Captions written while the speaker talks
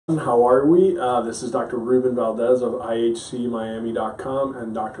How are we? This is Dr. Ruben Valdez of ihcmiami.com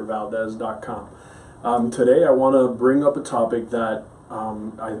and drvaldez.com. Today I want to bring up a topic that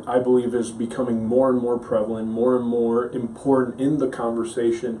I believe is becoming more and more prevalent, more and more important in the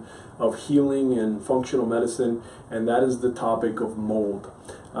conversation of healing and functional medicine, and that is the topic of mold.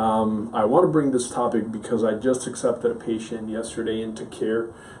 I want to bring this topic because I just accepted a patient yesterday into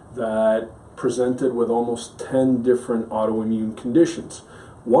care that presented with almost 10 different autoimmune conditions.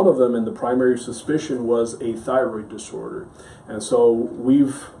 One of them, and the primary suspicion, was a thyroid disorder. And so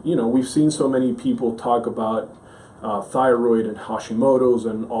we've seen so many people talk about thyroid and Hashimoto's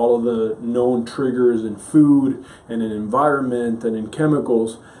and all of the known triggers in food and in environment and in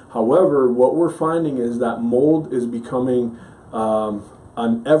chemicals. However, what we're finding is that mold is becoming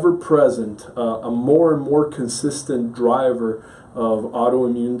an ever-present, a more and more consistent driver of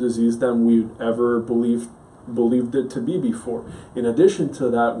autoimmune disease than we'd ever believed it to be before. In addition to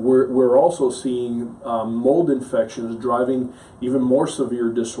that, we're also seeing mold infections driving even more severe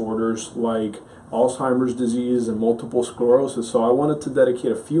disorders like Alzheimer's disease and multiple sclerosis. So I wanted to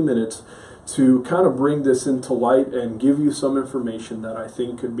dedicate a few minutes to kind of bring this into light and give you some information that I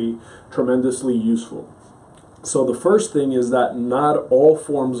think could be tremendously useful. So the first thing is that not all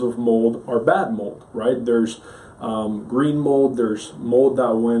forms of mold are bad mold, right? There's green mold, there's mold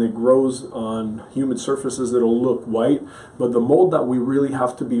that when it grows on humid surfaces it'll look white, but the mold that we really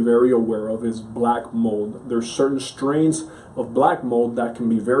have to be very aware of is black mold. There's certain strains of black mold that can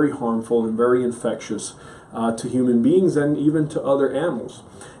be very harmful and very infectious to human beings and even to other animals.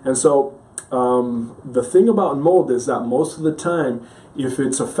 And so the thing about mold is that most of the time, if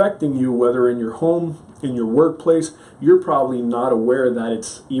it's affecting you, whether in your home, in your workplace, you're probably not aware that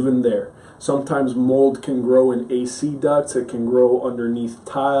it's even there. Sometimes mold can grow in AC ducts, it can grow underneath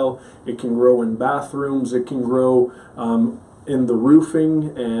tile, it can grow in bathrooms, it can grow in the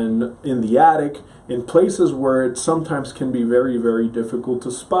roofing and in the attic, in places where it sometimes can be very, very difficult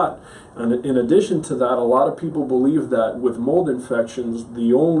to spot. And in addition to that, a lot of people believe that with mold infections,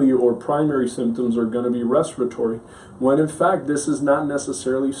 the only or primary symptoms are going to be respiratory, when in fact this is not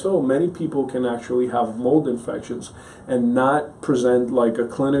necessarily so. Many people can actually have mold infections and not present like a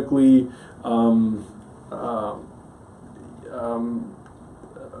clinically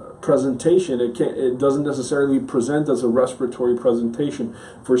presentation. It doesn't necessarily present as a respiratory presentation.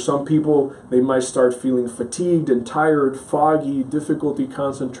 For some people, they might start feeling fatigued and tired, foggy, difficulty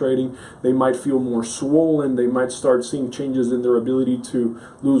concentrating. They might feel more swollen. They might start seeing changes in their ability to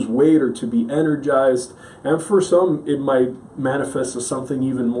lose weight or to be energized. And for some, it might manifest as something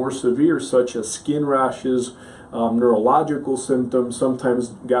even more severe, such as skin rashes, neurological symptoms, sometimes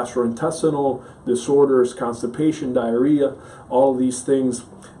gastrointestinal disorders, constipation, diarrhea, all these things.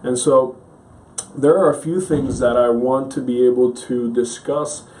 And so there are a few things that I want to be able to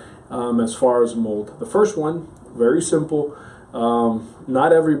discuss as far as mold. The first one, very simple,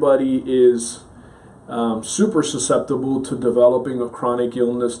 not everybody is super susceptible to developing a chronic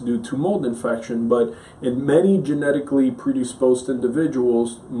illness due to mold infection, but in many genetically predisposed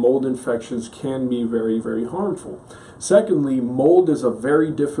individuals, mold infections can be very, very harmful. Secondly, mold is a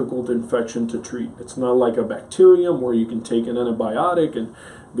very difficult infection to treat. It's not like a bacterium where you can take an antibiotic and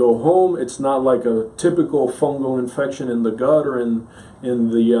go home. It's not like a typical fungal infection in the gut or in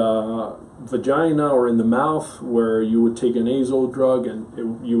the vagina or in the mouth where you would take a nasal drug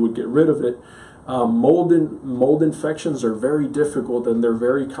and you would get rid of it. Mold infections are very difficult and they're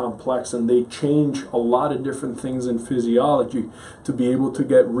very complex, and they change a lot of different things in physiology. To be able to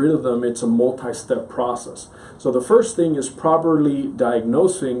get rid of them, it's a multi-step process. So the first thing is properly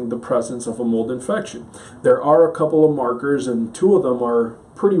diagnosing the presence of a mold infection. There are a couple of markers, and two of them are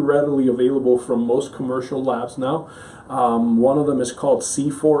pretty readily available from most commercial labs now. One of them is called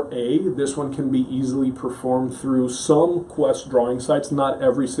C4A. This one can be easily performed through some Quest drawing sites. Not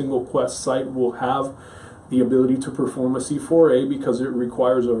every single Quest site will have the ability to perform a C4A because it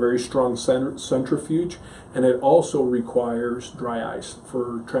requires a very strong centrifuge, and it also requires dry ice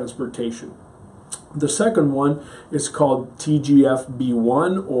for transportation. The second one is called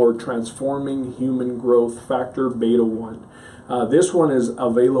TGF-B1, or Transforming Human Growth Factor Beta 1. This one is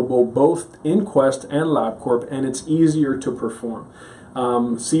available both in Quest and LabCorp, and it's easier to perform.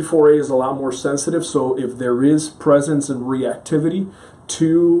 C4A is a lot more sensitive, so if there is presence and reactivity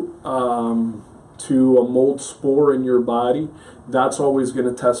to a mold spore in your body, that's always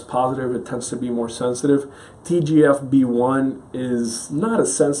going to test positive. It tends to be more sensitive. TGF-B1 is not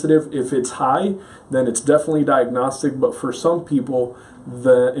as sensitive. If it's high, then it's definitely diagnostic, but for some people,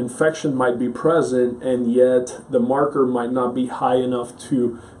 the infection might be present and yet the marker might not be high enough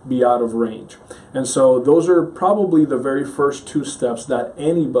to be out of range. And so those are probably the very first two steps that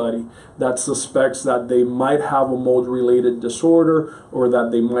anybody that suspects that they might have a mold-related disorder or that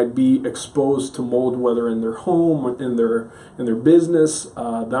they might be exposed to mold, whether in their home or in their business,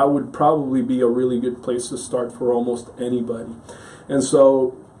 that would probably be a really good place to start for almost anybody. And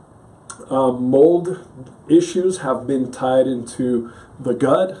so mold issues have been tied into the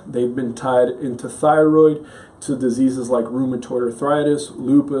gut. They've been tied into thyroid, to diseases like rheumatoid arthritis,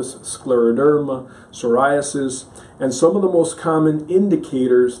 lupus, scleroderma, psoriasis, and some of the most common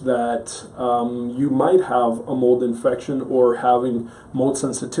indicators that you might have a mold infection or having mold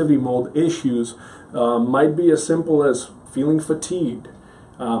sensitivity, mold issues, might be as simple as feeling fatigued,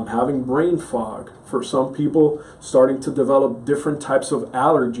 having brain fog. For some people, starting to develop different types of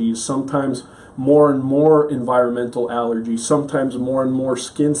allergies, sometimes more and more environmental allergies, sometimes more and more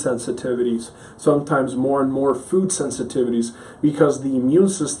skin sensitivities, sometimes more and more food sensitivities, because the immune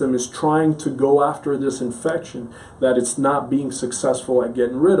system is trying to go after this infection that it's not being successful at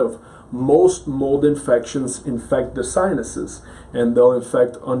getting rid of. Most mold infections infect the sinuses, and they'll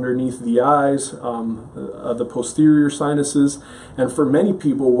infect underneath the eyes, the posterior sinuses. And for many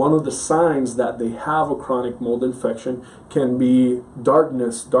people, one of the signs that they have a chronic mold infection can be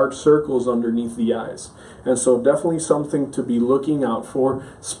darkness, dark circles underneath the eyes. And so definitely something to be looking out for,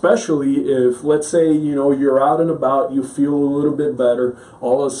 especially if, let's say, you're out and about, you feel a little bit better,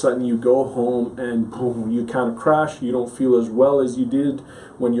 all of a sudden you go home and boom, you kind of crash, you don't feel as well as you did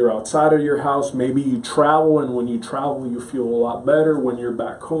when you're outside of your house. Maybe you travel, and when you travel you feel a lot better. When you're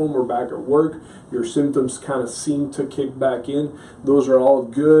back home or back at work, your symptoms kind of seem to kick back in. Those are all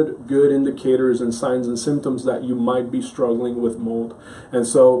good indicators and signs and symptoms that you might be struggling with mold. And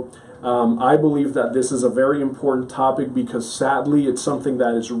so I believe that this is a very important topic because sadly it's something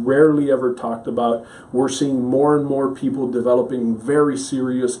that is rarely ever talked about. We're seeing more and more people developing very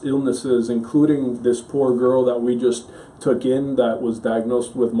serious illnesses, including this poor girl that we just took in that was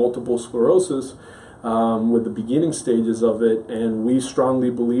diagnosed with multiple sclerosis, with the beginning stages of it, and we strongly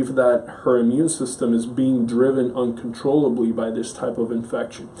believe that her immune system is being driven uncontrollably by this type of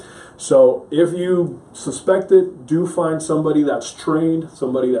infection. So if you suspect it, do find somebody that's trained,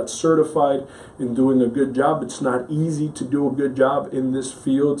 somebody that's certified in doing a good job. It's not easy to do a good job in this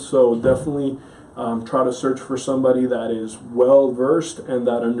field, so definitely try to search for somebody that is well versed and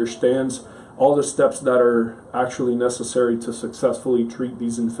that understands all the steps that are actually necessary to successfully treat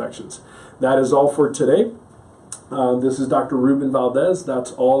these infections. That is all for today. This is Dr. Ruben Valdez.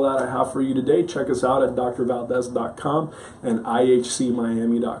 That's all that I have for you today. Check us out at drvaldez.com and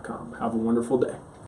ihcmiami.com. Have a wonderful day.